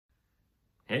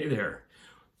Hey there,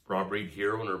 Rob Reed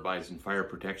here, owner of Bison Fire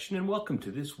Protection, and welcome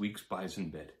to this week's Bison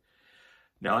Bit.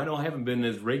 Now, I know I haven't been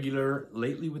as regular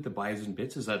lately with the Bison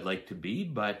Bits as I'd like to be,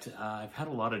 but I've had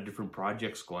a lot of different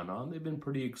projects going on. They've been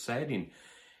pretty exciting.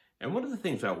 And one of the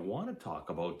things I want to talk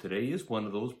about today is one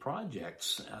of those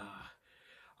projects.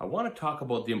 I want to talk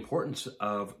about the importance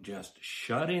of just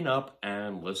shutting up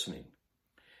and listening.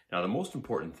 Now, the most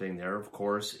important thing there, of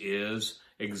course, is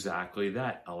exactly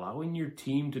that, allowing your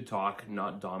team to talk,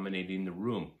 not dominating the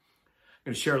room. I'm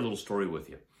going to share a little story with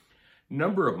you. A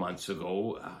number of months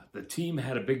ago, the team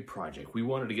had a big project. We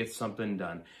wanted to get something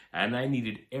done, and I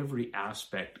needed every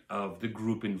aspect of the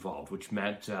group involved, which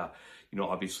meant,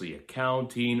 obviously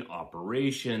accounting,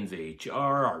 operations, HR,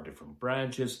 our different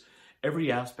branches.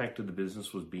 Every aspect of the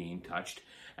business was being touched,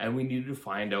 and we needed to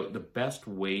find out the best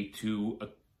way to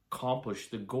accomplish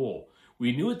the goal.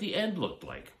 We knew what the end looked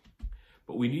like,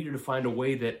 but we needed to find a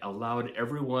way that allowed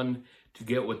everyone to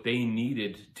get what they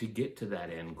needed to get to that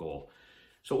end goal.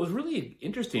 So it was really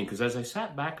interesting because as I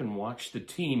sat back and watched the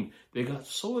team, they got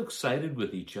so excited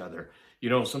with each other,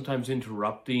 sometimes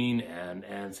interrupting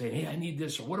and saying, hey, I need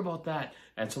this, or what about that?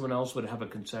 And someone else would have a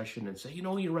concession and say,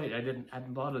 you're right, I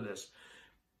hadn't thought of this.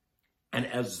 And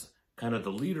as kind of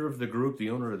the leader of the group,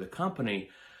 the owner of the company,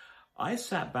 I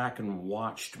sat back and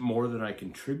watched more than I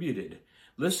contributed.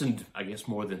 Listened, I guess,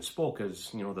 more than spoke,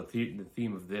 as the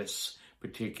theme of this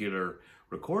particular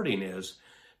recording is,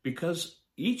 because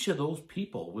each of those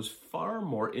people was far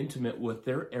more intimate with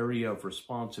their area of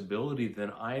responsibility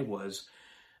than I was.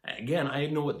 Again, I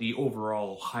know what the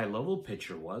overall high-level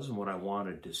picture was and what I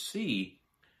wanted to see,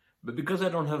 but because I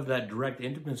don't have that direct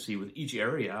intimacy with each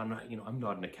area, I'm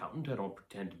not an accountant, I don't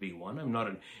pretend to be one. I'm not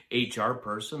an HR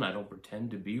person, I don't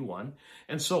pretend to be one,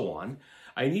 and so on.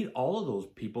 I need all of those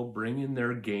people bringing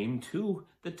their game to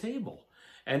the table.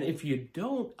 And if you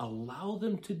don't allow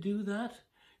them to do that,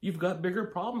 you've got bigger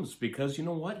problems, because you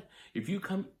know what? If you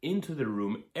come into the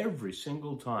room every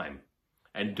single time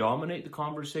and dominate the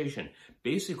conversation,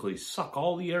 basically suck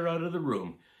all the air out of the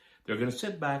room, they're going to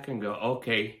sit back and go,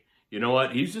 okay, you know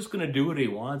what? He's just going to do what he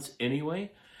wants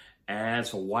anyway, and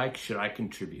so why should I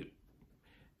contribute?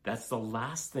 That's the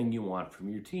last thing you want from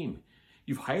your team.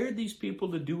 You've hired these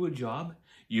people to do a job.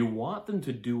 You want them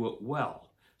to do it well.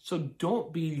 So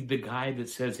don't be the guy that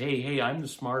says, hey, I'm the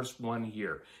smartest one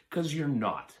here, because you're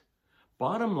not.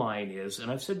 Bottom line is, and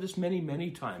I've said this many,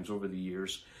 many times over the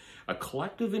years, a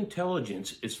collective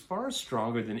intelligence is far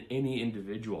stronger than any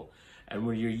individual. And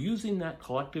when you're using that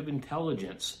collective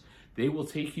intelligence, they will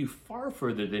take you far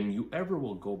further than you ever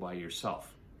will go by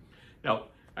yourself. Now,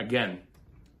 again,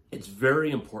 it's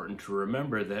very important to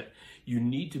remember that you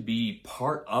need to be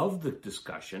part of the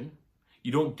discussion.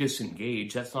 You don't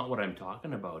disengage. That's not what I'm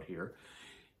talking about here.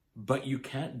 But you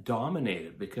can't dominate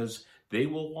it, because they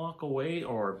will walk away,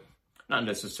 or not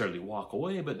necessarily walk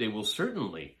away, but they will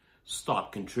certainly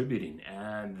stop contributing.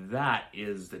 And that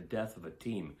is the death of a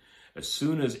team. As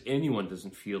soon as anyone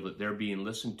doesn't feel that they're being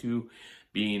listened to,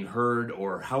 being heard,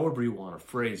 or however you want to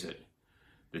phrase it,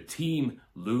 the team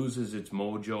loses its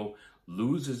mojo,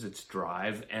 loses its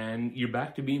drive, and you're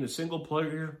back to being a single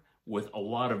player with a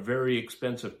lot of very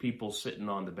expensive people sitting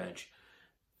on the bench.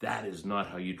 That is not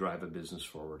how you drive a business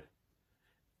forward.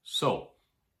 So,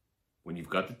 when you've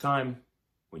got the time,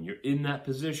 when you're in that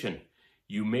position,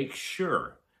 you make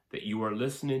sure that you are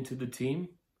listening to the team.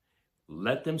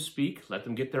 Let them speak, let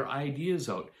them get their ideas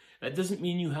out. That doesn't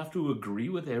mean you have to agree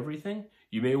with everything.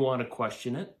 You may want to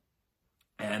question it,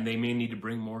 and they may need to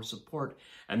bring more support.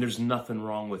 And there's nothing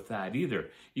wrong with that either.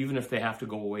 Even if they have to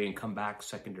go away and come back,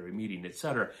 secondary meeting,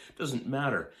 etc., doesn't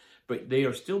matter. But they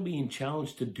are still being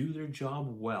challenged to do their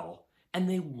job well, and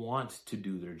they want to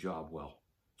do their job well.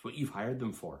 It's what you've hired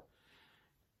them for.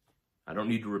 I don't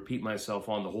need to repeat myself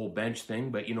on the whole bench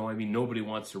thing, but nobody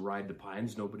wants to ride the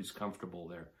pines. Nobody's comfortable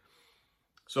there.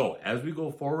 So as we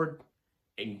go forward,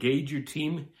 engage your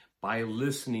team by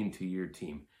listening to your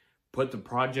team. Put the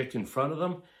project in front of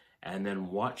them and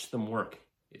then watch them work.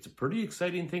 It's a pretty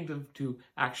exciting thing to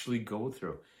actually go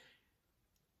through.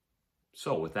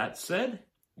 So with that said,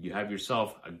 you have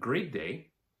yourself a great day,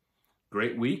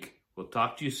 great week. We'll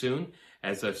talk to you soon.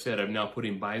 As I've said, I'm now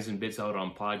putting Bison Bits out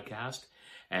on podcast.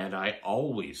 And I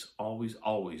always, always,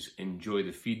 always enjoy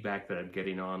the feedback that I'm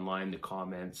getting online, the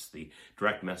comments, the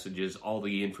direct messages, all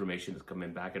the information that's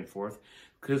coming back and forth,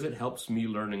 because it helps me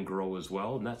learn and grow as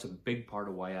well. And that's a big part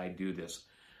of why I do this.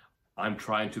 I'm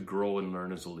trying to grow and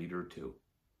learn as a leader too.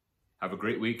 Have a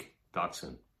great week. Talk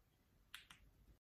soon.